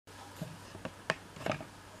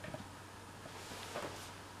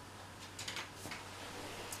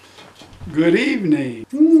Good evening.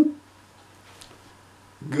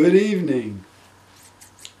 Good evening.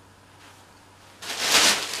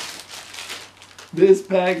 This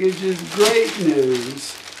package is great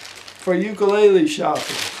news for ukulele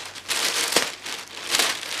shoppers.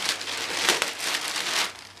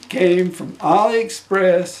 Came from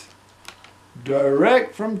AliExpress,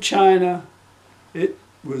 direct from China. It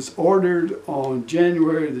was ordered on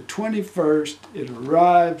January the 21st. It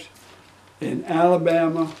arrived in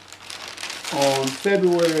Alabama on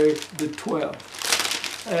February the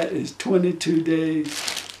 12th. That is 22 days,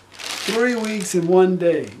 3 weeks and 1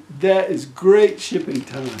 day. That is great shipping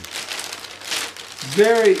time.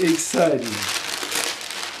 Very exciting.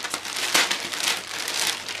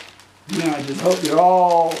 Now I just hope you're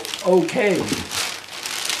all okay.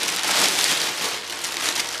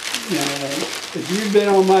 Now, if you've been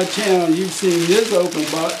on my channel, you've seen this open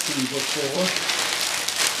boxing before.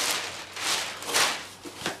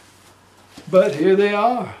 But here they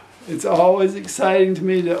are. It's always exciting to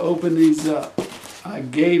me to open these up. I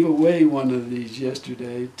gave away one of these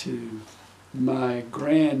yesterday to my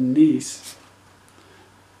grandniece.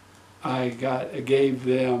 I gave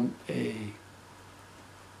them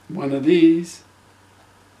one of these,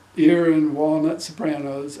 Irin walnut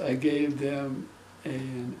sopranos. I gave them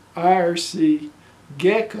an IRC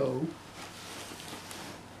gecko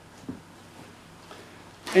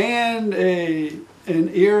and an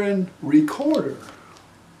Irin recorder.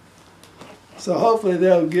 So hopefully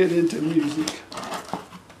they'll get into music.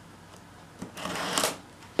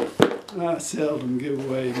 I seldom give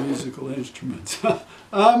away musical instruments.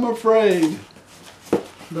 I'm afraid.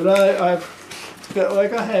 But I felt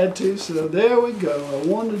like I had to, so there we go. I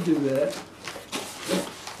wanted to do that.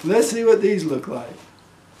 Let's see what these look like.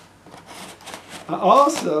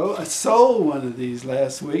 I sold one of these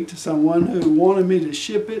last week to someone who wanted me to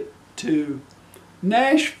ship it to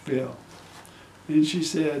Nashville. And she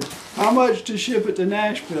said, how much to ship it to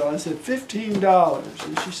Nashville? I said, $15.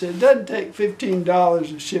 And she said, it doesn't take $15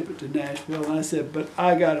 to ship it to Nashville. And I said, but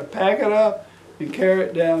I got to pack it up and carry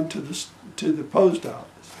it down to the post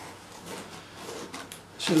office.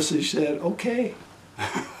 So she said, okay.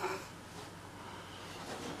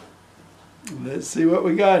 Let's see what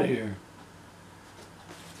we got here.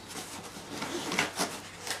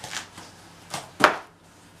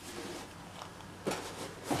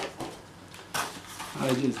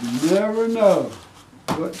 I just never know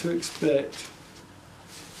what to expect.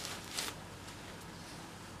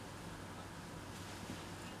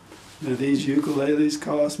 Now these ukuleles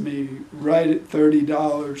cost me right at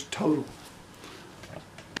 $30 total.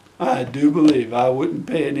 I do believe I wouldn't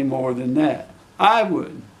pay any more than that. I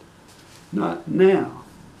wouldn't. Not now.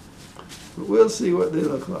 But we'll see what they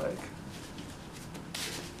look like.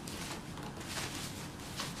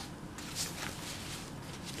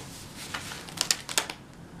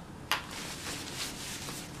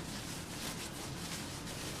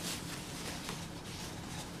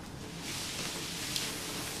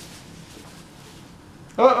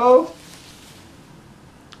 Uh-oh.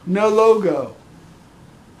 No logo.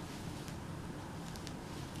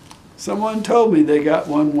 Someone told me they got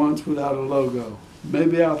one once without a logo.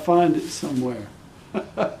 Maybe I'll find it somewhere.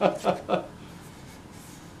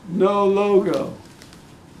 No logo.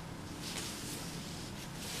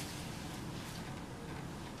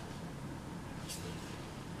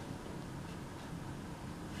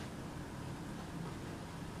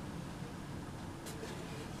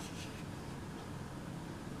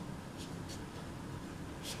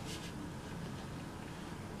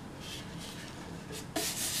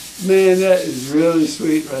 Man, that is really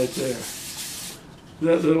sweet right there.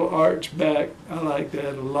 That little arch back, I like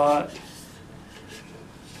that a lot.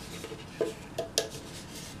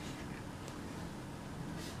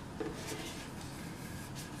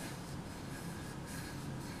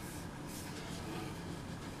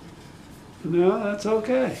 No, that's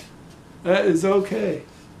okay. That is okay.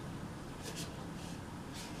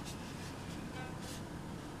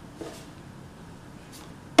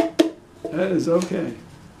 That is okay.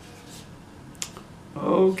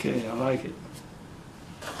 Okay, I like it.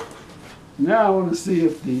 Now I want to see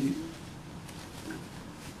if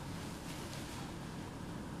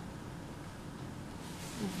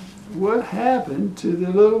what happened to the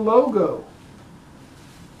little logo?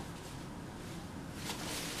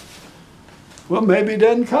 Well, maybe it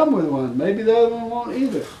doesn't come with one. Maybe the other one won't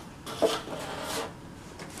either.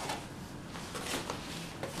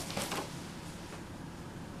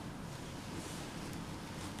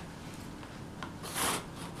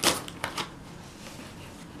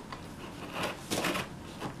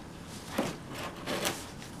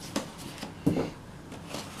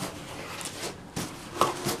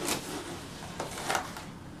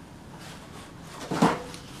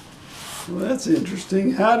 That's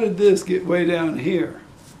interesting. How did this get way down here?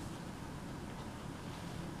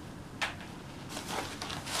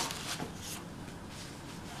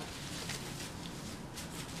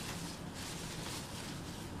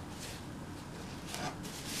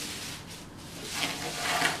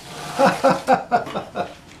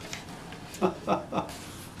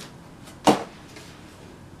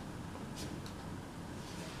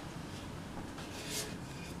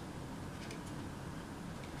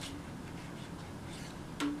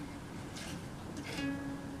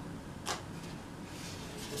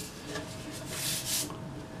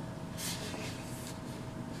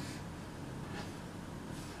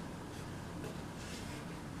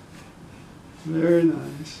 Very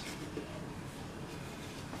nice.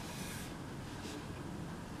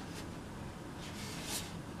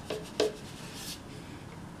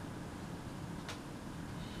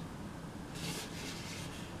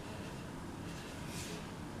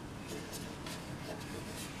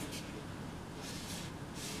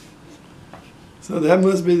 So that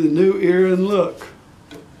must be the new Irin look.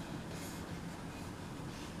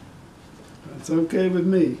 That's okay with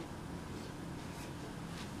me.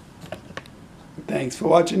 Thanks for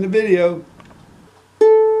watching the video.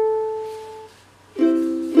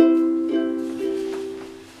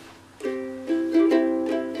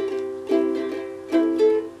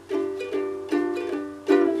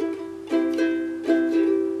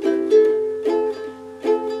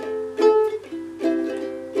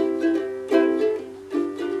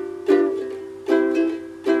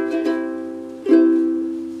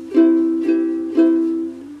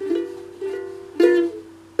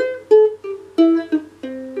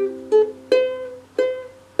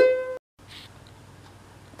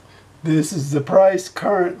 This is the price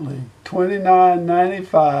currently,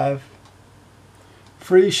 $29.95,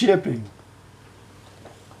 free shipping.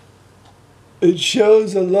 It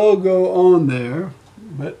shows a logo on there,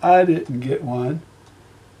 but I didn't get one.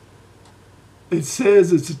 It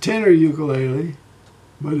says it's a tenor ukulele,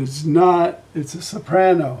 but it's not, it's a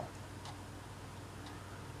soprano.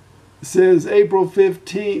 It says April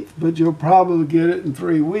 15th, but you'll probably get it in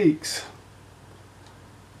 3 weeks.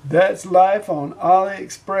 That's life on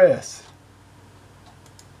AliExpress.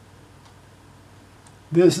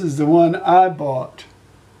 This is the one I bought.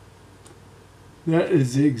 That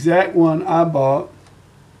is the exact one I bought.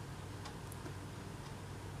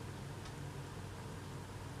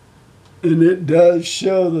 And it does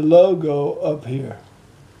show the logo up here.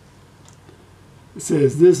 It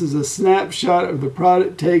says this is a snapshot of the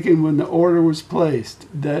product taken when the order was placed.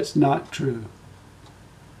 That's not true.